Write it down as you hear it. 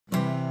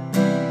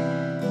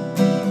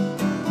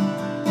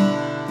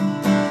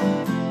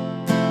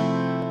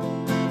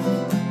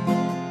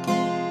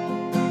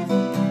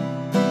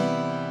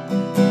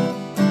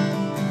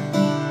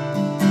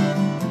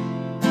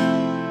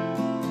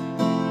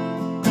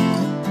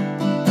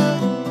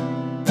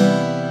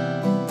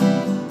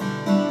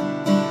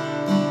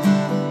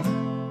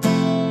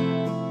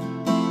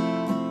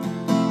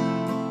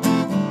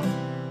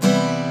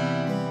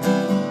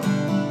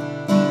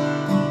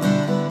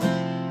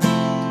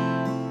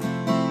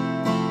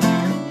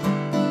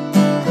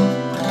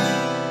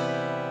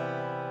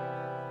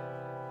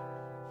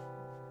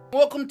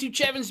welcome to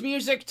Chevans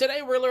Music.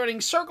 Today we're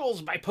learning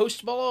Circles by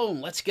Malone.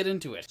 Let's get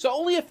into it. So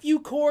only a few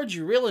chords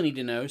you really need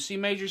to know. C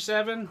major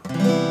 7,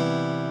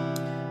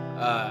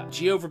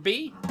 G over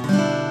B,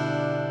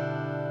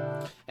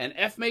 an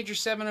F major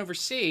 7 over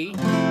C,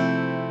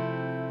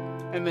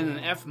 and then an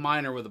F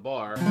minor with a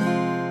bar.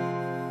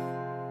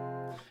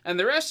 And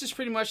the rest is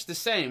pretty much the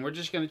same. We're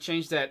just going to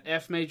change that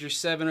F major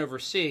 7 over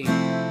C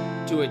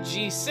to a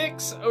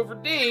G6 over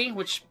D,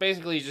 which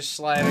basically is just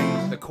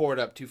sliding the chord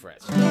up 2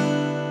 frets.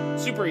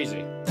 Super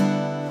easy.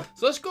 So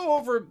let's go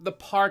over the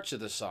parts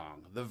of the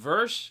song. The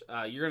verse,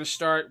 you're going to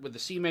start with the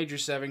C major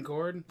 7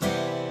 chord.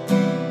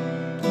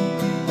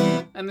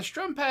 And the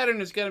strum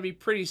pattern is going to be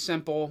pretty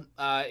simple.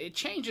 It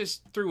changes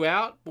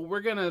throughout, but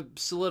we're going to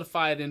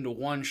solidify it into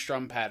one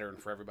strum pattern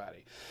for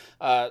everybody.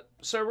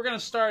 So we're going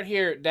to start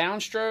here,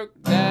 downstroke,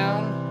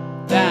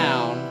 down,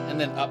 down, and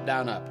then up,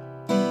 down, up.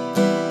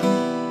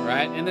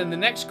 Right? And then the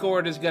next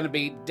chord is going to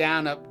be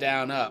down, up,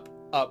 down, up,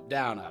 up,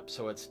 down, up.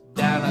 So it's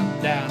down,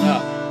 up, down,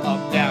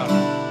 up, down,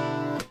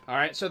 up. All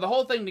right, so the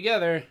whole thing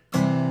together.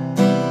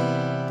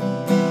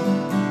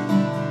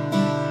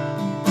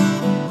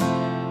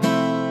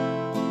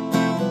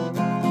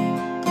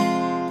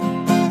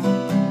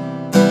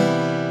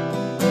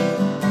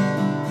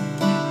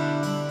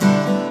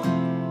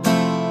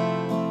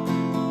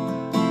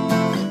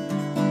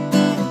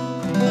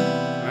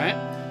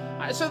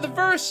 So the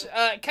verse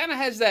kind of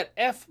has that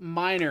F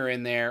minor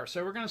in there.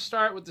 So we're going to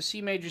start with the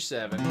C major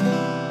 7,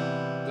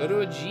 go to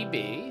a G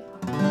B,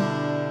 all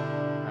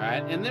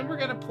right, and then we're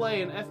going to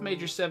play an F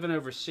major 7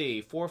 over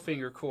C,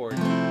 4-finger chord,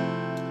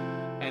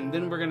 and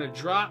then we're going to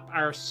drop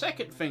our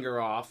second finger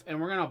off,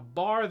 and we're going to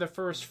bar the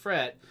first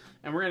fret,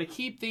 and we're going to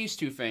keep these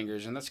 2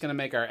 fingers, and that's going to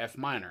make our F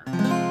minor.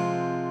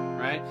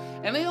 Right?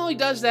 And he only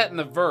does that in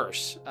the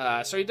verse.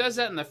 So he does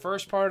that in the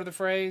first part of the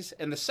phrase,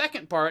 and the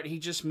second part he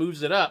just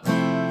moves it up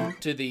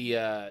to the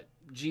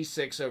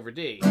G6 over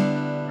D,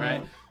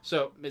 right?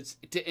 So it's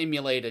to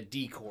emulate a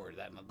D chord,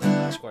 that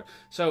last chord.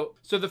 So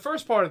the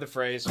first part of the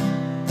phrase,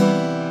 then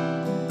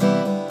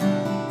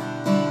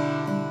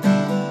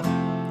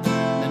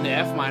the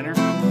F minor,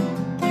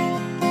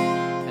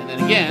 and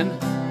then again,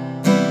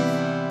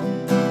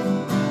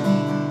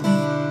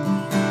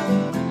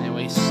 and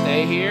we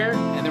stay here,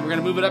 and then we're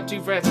gonna move it up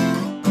 2 frets.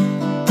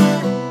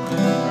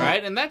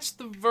 Right, and that's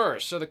the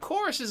verse. So the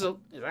chorus is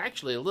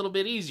actually a little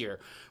bit easier.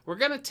 We're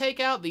going to take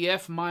out the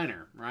F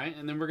minor, right?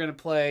 And then we're going to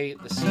play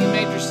the C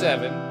major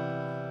 7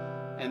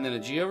 and then a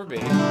G over B.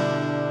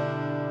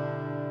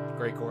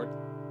 Great chord.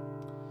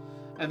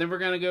 And then we're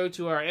going to go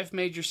to our F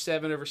major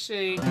 7 over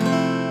C.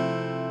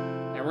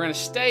 And we're going to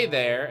stay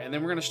there, and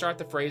then we're going to start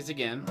the phrase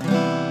again.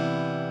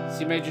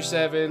 C major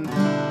 7,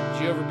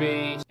 G over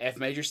B, F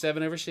major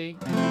 7 over C,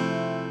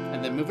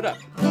 and then move it up.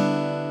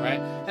 Right?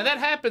 And that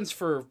happens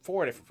for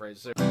 4 different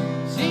phrases.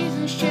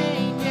 Seasons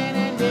change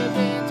and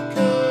endings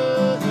cool.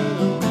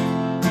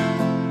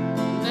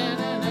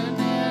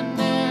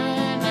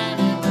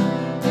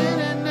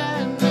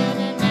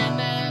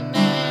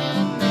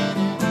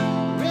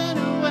 Run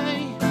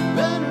away,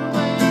 run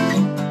away.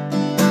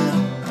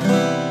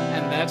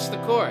 And that's the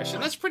chorus.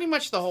 And that's pretty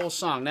much the whole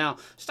song. Now,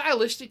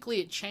 stylistically,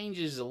 it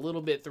changes a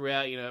little bit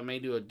throughout. You know, it may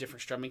do a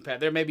different strumming pattern.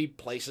 There may be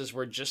places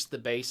where just the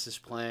bass is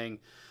playing.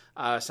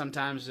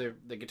 Sometimes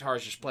the guitar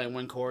is just playing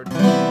one chord.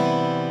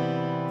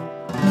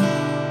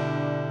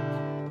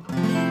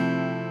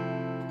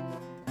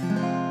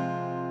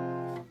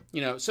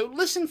 You know, so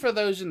listen for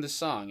those in the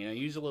song. You know,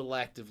 use a little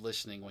active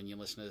listening when you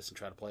listen to this and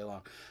try to play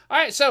along. All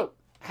right, so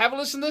have a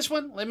listen to this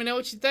one. Let me know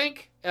what you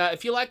think.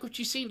 If you like what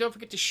you've seen, don't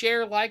forget to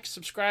share, like,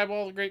 subscribe,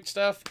 all the great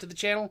stuff to the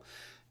channel.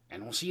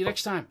 And we'll see you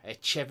next time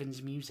at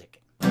Chevans Music.